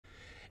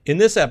In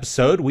this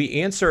episode,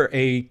 we answer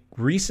a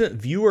recent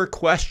viewer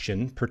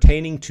question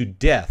pertaining to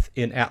death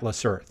in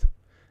Atlas Earth.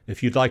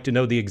 If you'd like to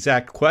know the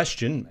exact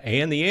question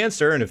and the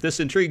answer, and if this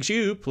intrigues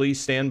you,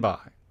 please stand by.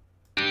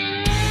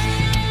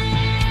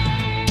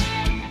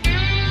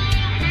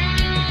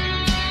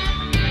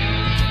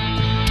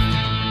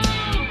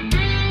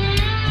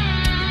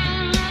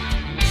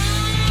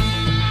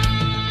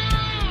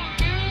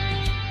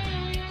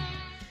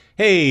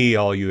 Hey,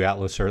 all you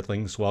Atlas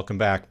Earthlings, welcome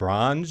back.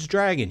 Bronze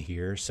Dragon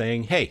here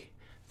saying, hey,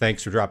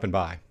 thanks for dropping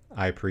by.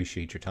 I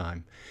appreciate your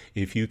time.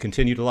 If you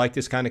continue to like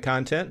this kind of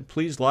content,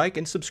 please like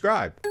and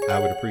subscribe. I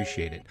would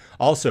appreciate it.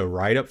 Also,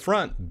 right up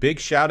front, big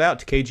shout out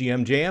to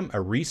KGM Jam, a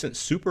recent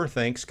super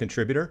thanks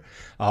contributor.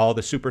 All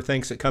the super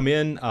thanks that come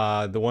in,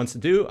 the ones that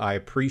do, I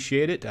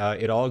appreciate it.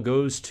 It all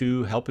goes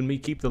to helping me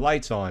keep the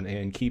lights on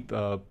and keep,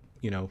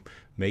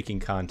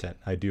 making content.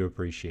 I do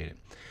appreciate it.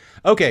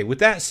 Okay, with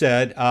that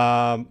said,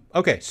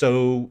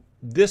 so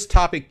this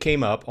topic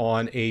came up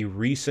on a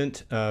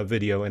recent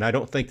video, and I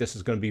don't think this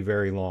is going to be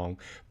very long,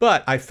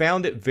 but I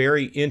found it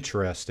very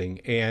interesting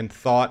and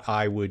thought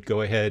I would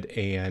go ahead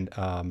and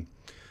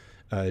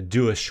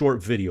do a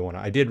short video on it.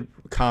 I did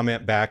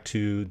comment back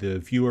to the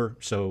viewer,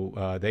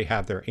 so they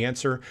have their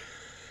answer.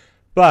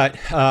 But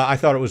I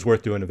thought it was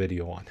worth doing a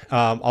video on.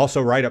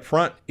 Also, right up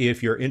front,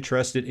 if you're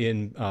interested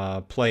in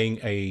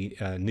playing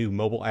a new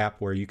mobile app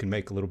where you can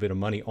make a little bit of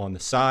money on the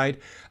side,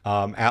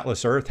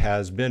 Atlas Earth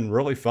has been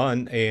really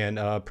fun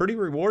and pretty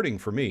rewarding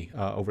for me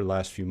over the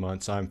last few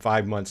months. I'm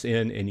 5 months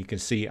in, and you can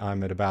see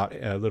I'm at about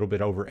a little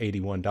bit over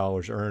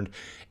 $81 earned.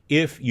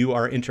 If you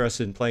are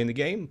interested in playing the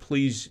game,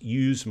 please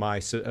use my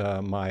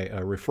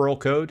referral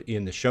code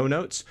in the show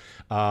notes.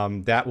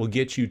 That will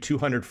get you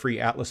 200 free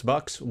Atlas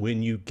bucks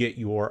when you get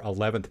your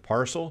 11th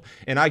parcel,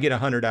 and I get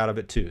 100 out of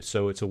it too,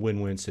 so it's a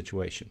win-win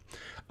situation.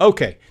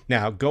 Okay,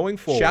 now going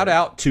forward, shout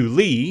out to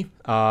Lee,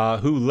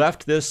 who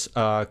left this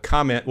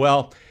comment.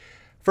 Well,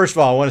 first of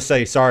all, I want to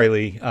say sorry,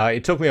 Lee.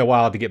 It took me a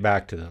while to get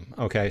back to them.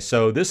 Okay,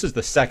 so this is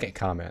the second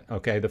comment.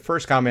 Okay, the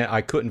first comment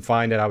I couldn't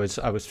find it. I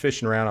was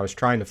fishing around. I was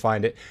trying to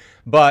find it.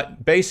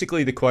 But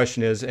basically the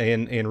question is,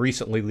 and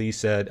recently Lee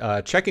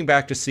said, checking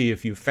back to see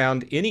if you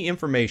found any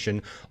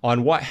information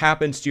on what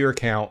happens to your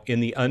account in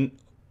the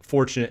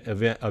unfortunate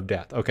event of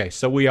death. Okay,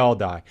 so we all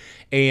die.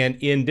 And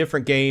in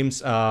different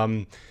games,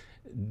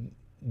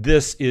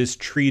 this is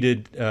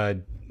treated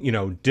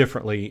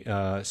differently.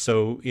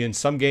 So in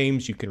some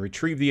games you can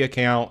retrieve the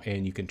account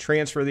and you can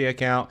transfer the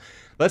account.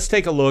 Let's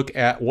take a look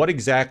at what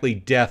exactly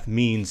death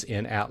means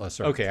in Atlas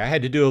Earth. Okay, I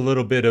had to do a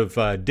little bit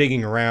of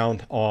digging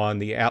around on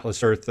the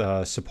Atlas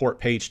Earth support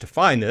page to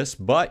find this,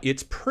 but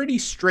it's pretty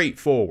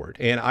straightforward.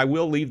 And I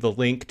will leave the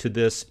link to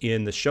this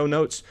in the show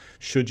notes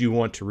should you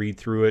want to read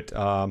through it.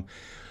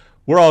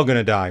 We're all going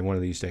to die one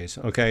of these days.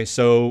 Okay,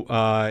 so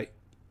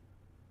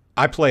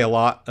I play a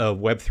lot of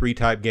Web3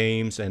 type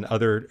games and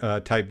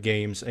other type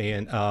games,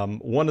 and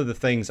one of the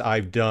things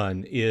I've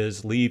done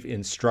is leave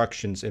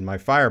instructions in my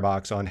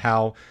Firebox on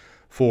how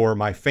for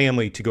my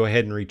family to go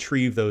ahead and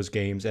retrieve those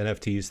games,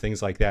 NFTs,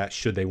 things like that,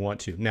 should they want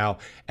to. Now,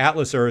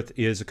 Atlas Earth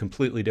is a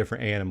completely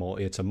different animal.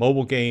 It's a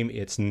mobile game.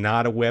 It's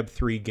not a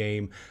Web3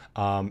 game,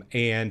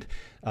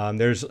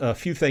 there's a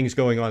few things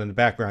going on in the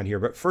background here.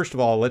 But first of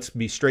all, let's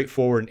be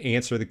straightforward and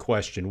answer the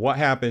question. What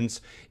happens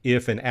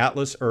if an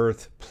Atlas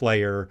Earth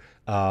player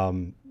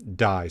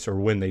dies, or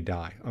when they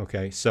die?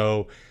 Okay,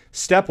 so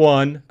step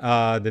one,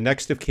 the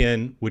next of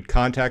kin would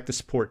contact the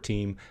support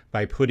team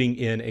by putting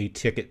in a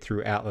ticket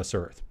through Atlas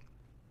Earth.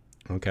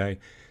 Okay,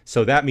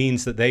 so that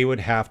means that they would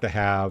have to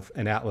have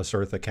an Atlas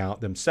Earth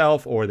account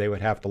themselves, or they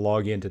would have to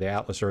log into the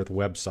Atlas Earth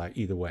website,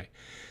 either way.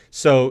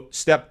 So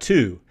step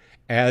two,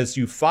 as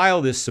you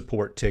file this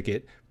support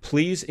ticket,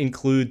 please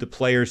include the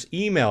player's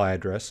email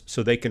address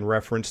so they can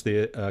reference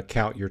the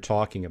account you're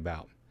talking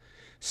about.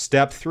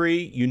 Step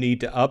three, you need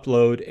to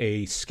upload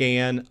a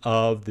scan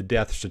of the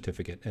death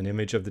certificate, an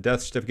image of the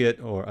death certificate,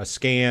 or a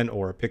scan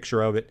or a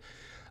picture of it.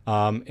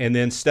 And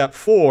then step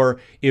four,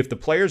 if the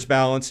player's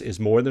balance is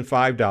more than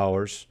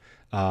 $5,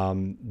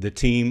 the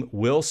team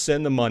will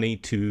send the money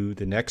to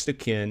the next of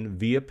kin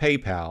via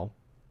PayPal.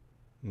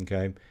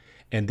 Okay,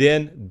 and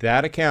then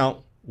that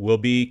account will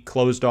be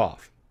closed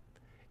off,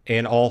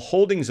 and all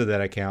holdings of that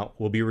account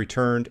will be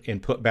returned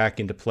and put back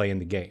into play in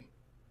the game.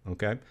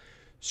 Okay,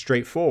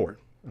 straightforward.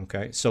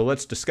 Okay, so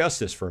let's discuss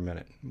this for a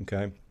minute.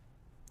 Okay,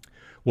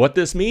 what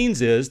this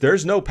means is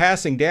there's no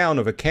passing down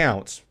of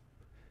accounts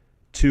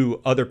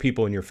to other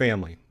people in your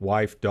family,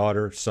 wife,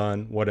 daughter,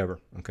 son, whatever.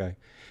 Okay,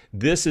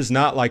 this is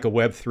not like a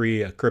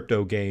Web3, a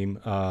crypto game,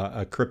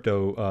 a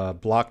crypto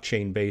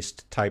blockchain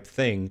based type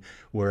thing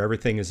where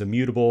everything is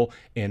immutable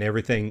and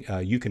everything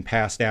you can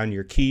pass down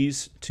your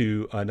keys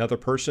to another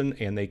person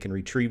and they can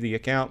retrieve the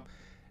account.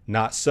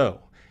 Not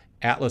so.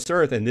 Atlas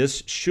Earth, and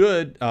this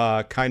should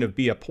kind of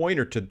be a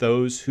pointer to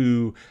those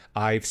who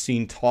I've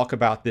seen talk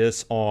about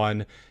this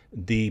on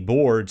the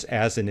boards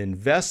as an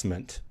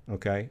investment.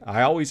 Okay,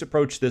 I always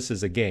approach this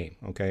as a game.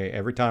 Okay,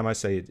 every time I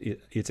say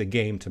it, it's a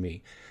game to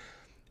me.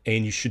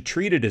 And you should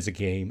treat it as a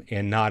game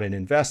and not an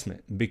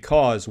investment,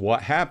 because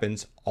what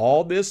happens,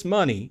 all this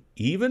money,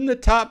 even the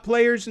top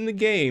players in the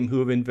game who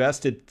have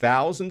invested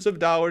thousands of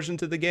dollars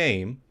into the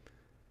game,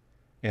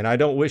 and I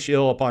don't wish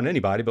ill upon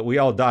anybody, but we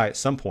all die at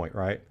some point,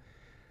 right?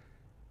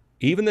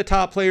 Even the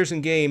top players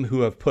in game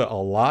who have put a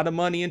lot of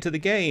money into the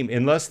game,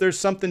 unless there's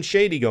something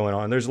shady going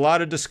on, there's a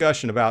lot of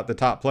discussion about the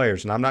top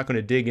players, and I'm not going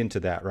to dig into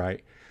that,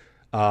 right?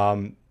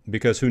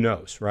 Because who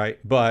knows, right?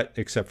 But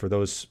except for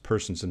those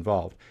persons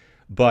involved.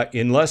 But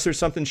unless there's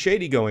something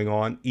shady going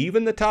on,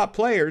 even the top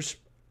players,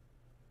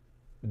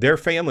 their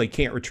family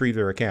can't retrieve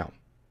their account.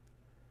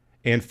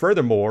 And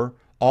furthermore,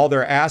 all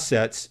their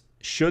assets,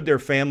 should their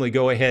family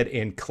go ahead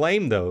and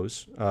claim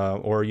those,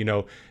 or,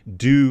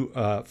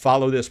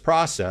 follow this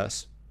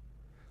process,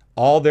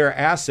 all their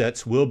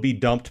assets will be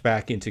dumped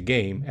back into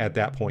game at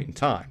that point in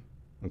time.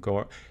 Okay?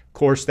 Of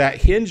course,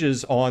 that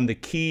hinges on the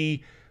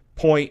key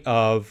point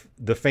of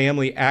the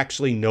family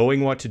actually knowing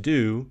what to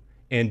do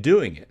and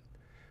doing it.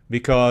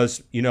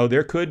 Because,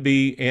 there could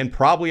be, and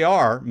probably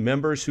are,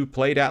 members who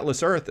played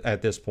Atlas Earth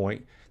at this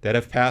point that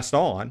have passed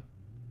on.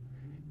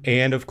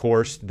 And, of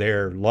course,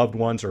 their loved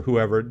ones or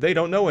whoever, they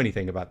don't know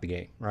anything about the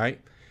game,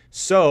 right?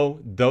 So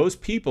those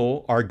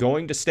people are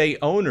going to stay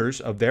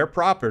owners of their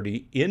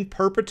property in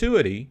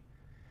perpetuity.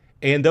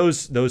 And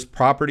those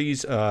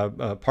properties,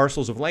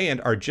 parcels of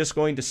land, are just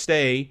going to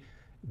stay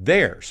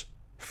theirs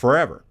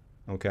forever,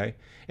 okay?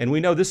 And we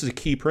know this is a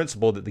key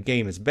principle that the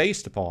game is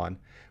based upon,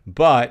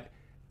 but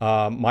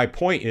my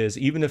point is,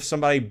 even if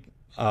somebody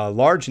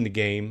large in the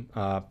game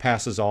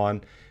passes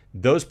on,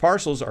 those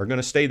parcels are going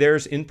to stay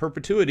theirs in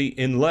perpetuity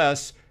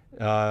unless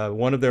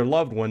one of their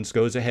loved ones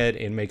goes ahead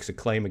and makes a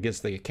claim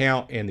against the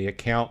account and the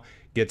account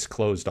gets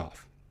closed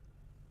off.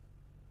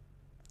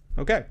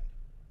 Okay.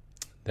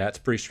 That's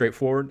pretty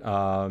straightforward.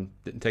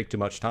 Didn't take too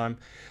much time.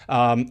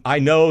 I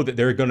know that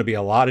there are going to be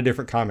a lot of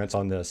different comments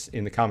on this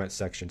in the comments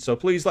section, so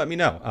please let me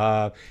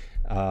know.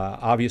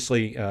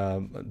 Obviously,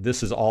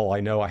 this is all I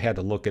know. I had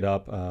to look it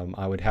up.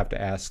 I would have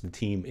to ask the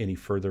team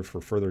for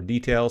further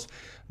details,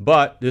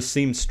 but this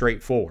seems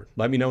straightforward.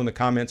 Let me know in the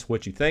comments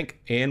what you think,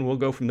 and we'll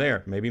go from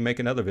there. Maybe make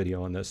another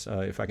video on this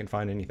if I can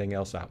find anything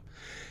else out.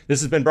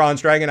 This has been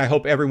Bronze Dragon. I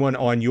hope everyone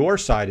on your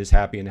side is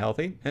happy and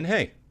healthy, and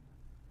hey,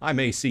 I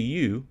may see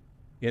you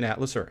in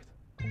Atlas Earth.